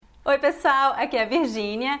Oi pessoal, aqui é a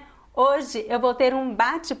Virgínia. Hoje eu vou ter um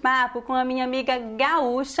bate-papo com a minha amiga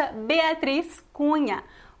gaúcha Beatriz Cunha.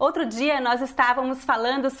 Outro dia nós estávamos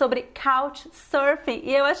falando sobre Couchsurfing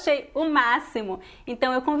e eu achei o máximo.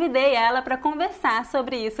 Então eu convidei ela para conversar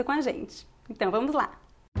sobre isso com a gente. Então vamos lá!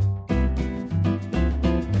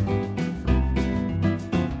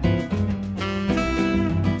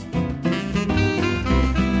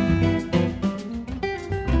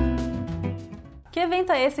 Que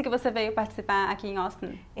evento é esse que você veio participar aqui em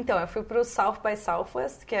Austin? Então, eu fui para o South by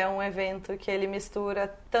Southwest, que é um evento que ele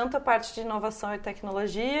mistura tanto a parte de inovação e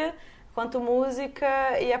tecnologia, quanto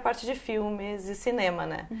música e a parte de filmes e cinema,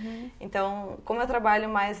 né? Então, como eu trabalho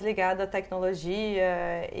mais ligado à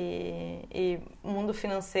tecnologia e mundo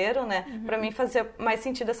financeiro, né? Para mim fazia mais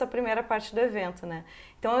sentido essa primeira parte do evento, né?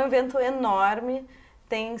 Então, é um evento enorme.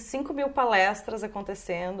 Tem 5.000 palestras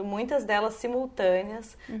acontecendo, muitas delas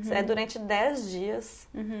simultâneas, é durante 10 dias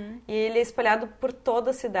e ele é espalhado por toda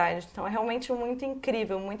a cidade. Então é realmente muito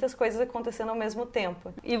incrível, muitas coisas acontecendo ao mesmo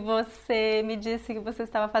tempo. E você me disse que você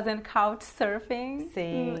estava fazendo Couchsurfing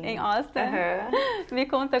em Austin. Me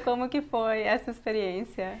conta como que foi essa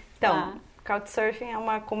experiência. Então, Couchsurfing é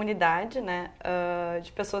uma comunidade, né,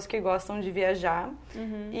 de pessoas que gostam de viajar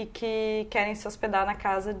e que querem se hospedar na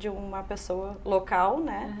casa de uma pessoa local,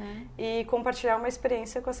 né, e compartilhar uma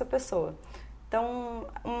experiência com essa pessoa. Então,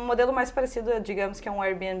 um modelo mais parecido, digamos que é um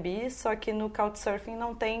Airbnb, só que no Couchsurfing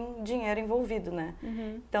não tem dinheiro envolvido, né.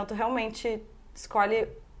 Então, tu realmente escolhe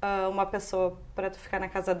uma pessoa para tu ficar na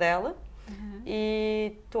casa dela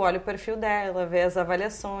e tu olha o perfil dela, vê as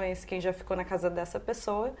avaliações, quem já ficou na casa dessa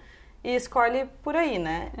pessoa, e escolhe por aí,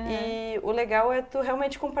 né? E o legal é tu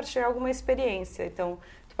realmente compartilhar alguma experiência. Então,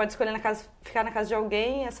 tu pode escolher ficar na casa de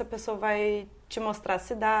alguém, essa pessoa vai te mostrar a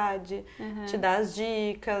cidade, te dar as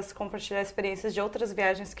dicas, compartilhar experiências de outras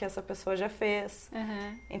viagens que essa pessoa já fez.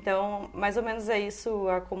 Então, mais ou menos é isso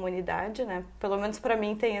a comunidade, né? Pelo menos para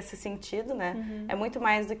mim tem esse sentido, né? É muito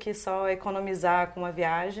mais do que só economizar com uma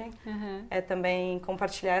viagem. É também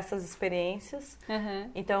compartilhar essas experiências.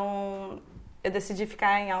 Então, eu decidi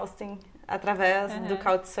ficar em Austin através do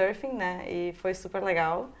Couchsurfing, né? E foi super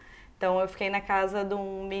legal. Então, eu fiquei na casa de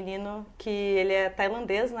um menino que ele é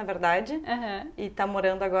tailandês, na verdade, e tá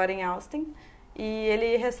morando agora em Austin. E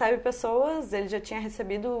ele recebe pessoas, ele já tinha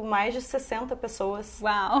recebido mais de 60 pessoas.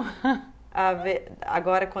 Uau!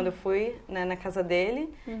 Agora, quando eu fui, né, na casa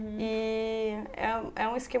dele. E é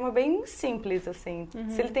um esquema bem simples, assim.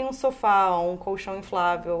 Se ele tem um sofá, um colchão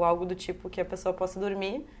inflável, algo do tipo que a pessoa possa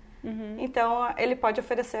dormir, então ele pode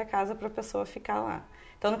oferecer a casa para a pessoa ficar lá.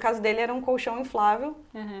 Então, no caso dele, era um colchão inflável,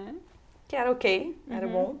 que era ok, era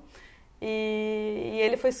bom. E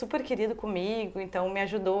ele foi super querido comigo, então me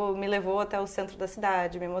ajudou, me levou até o centro da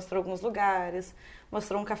cidade, me mostrou alguns lugares,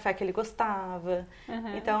 mostrou um café que ele gostava.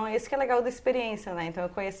 Então, esse que é legal da experiência, né? Então, eu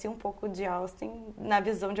conheci um pouco de Austin na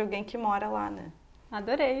visão de alguém que mora lá, né?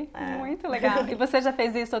 Adorei, muito legal. E você já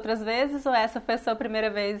fez isso outras vezes ou essa foi a sua primeira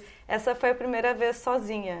vez? Essa foi a primeira vez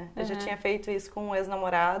sozinha. Eu já tinha feito isso com um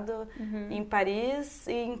ex-namorado em Paris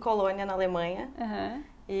e em Colônia, na Alemanha.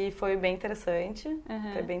 E foi bem interessante,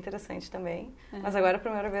 foi bem interessante também. Mas agora é a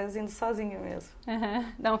primeira vez indo sozinha mesmo.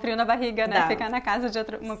 Dá um frio na barriga, né? Ficar na casa de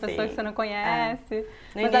uma pessoa que você não conhece.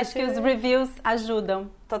 Mas acho que os reviews ajudam.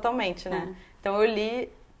 Totalmente, né? Então eu li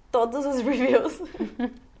todos os reviews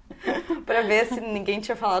para ver se ninguém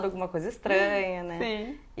tinha falado alguma coisa estranha,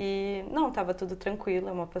 né? E não, tava tudo tranquilo,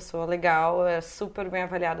 é uma pessoa legal, é super bem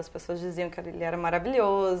avaliado, as pessoas diziam que ele era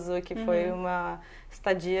maravilhoso, que foi uma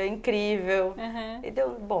estadia incrível. E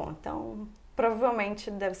deu, bom, então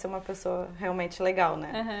provavelmente deve ser uma pessoa realmente legal,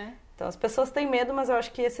 né? Então as pessoas têm medo, mas eu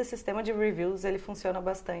acho que esse sistema de reviews, ele funciona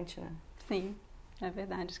bastante, né? Sim, é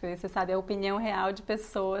verdade, acho que você sabe a opinião real de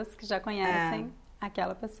pessoas que já conhecem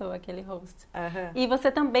aquela pessoa, aquele host. E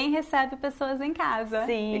você também recebe pessoas em casa.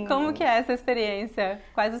 Sim. E como que é essa experiência?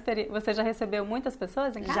 Você já recebeu muitas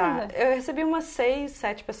pessoas em casa? Já. Eu recebi umas 6,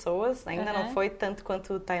 7 pessoas. Ainda não foi tanto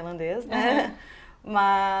quanto o tailandês, né?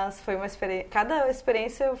 Mas foi uma experiência... Cada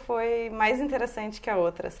experiência foi mais interessante que a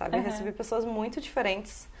outra, sabe? Eu recebi pessoas muito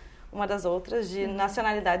diferentes uma das outras, de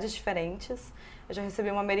nacionalidades diferentes. Eu já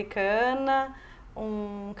recebi uma americana,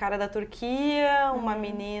 um cara da Turquia, uma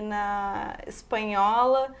menina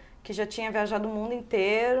espanhola que já tinha viajado o mundo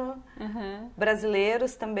inteiro,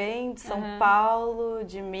 brasileiros também, de São Paulo,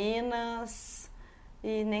 de Minas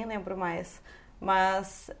e nem lembro mais.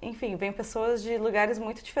 Mas, enfim, vem pessoas de lugares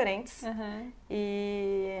muito diferentes.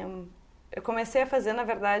 E eu comecei a fazer, na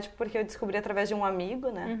verdade, porque eu descobri através de um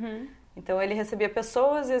amigo, né? Então ele recebia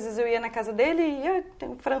pessoas e às vezes eu ia na casa dele e tem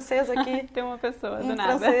um francês aqui. Tem uma pessoa do um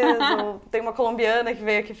nada. Francês, ou tem uma colombiana que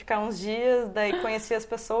veio aqui ficar uns dias, daí conhecia as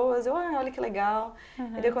pessoas, olha que legal.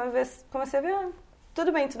 E daí eu comecei a ver,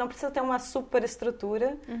 tudo bem, tu não precisa ter uma super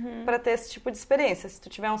estrutura para ter esse tipo de experiência. Se tu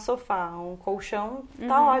tiver um sofá, um colchão,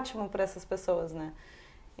 tá ótimo para essas pessoas, né?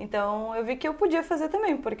 Então eu vi que eu podia fazer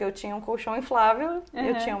também, porque eu tinha um colchão inflável,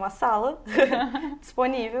 eu tinha uma sala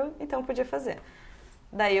disponível, então eu podia fazer.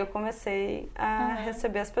 Daí eu comecei a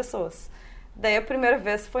receber as pessoas. Daí a primeira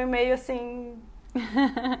vez foi meio assim...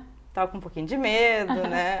 Tava com um pouquinho de medo,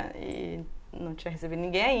 né? E não tinha recebido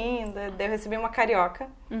ninguém ainda. Daí eu recebi uma carioca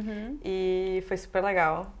e foi super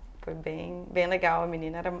legal. Foi bem, bem legal. A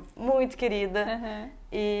menina era muito querida.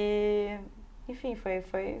 E, enfim,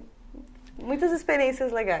 foi muitas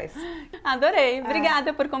experiências legais. Adorei.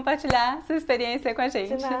 Obrigada por compartilhar sua experiência com a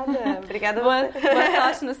gente. De nada. Obrigada a você. Boa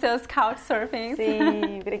sorte nos seus Couchsurfing.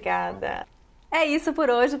 Sim, obrigada. É isso por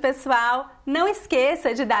hoje, pessoal. Não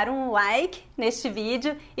esqueça de dar um like neste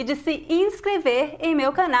vídeo e de se inscrever em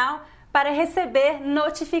meu canal para receber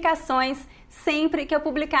notificações sempre que eu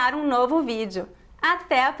publicar um novo vídeo.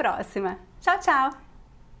 Até a próxima. Tchau, tchau!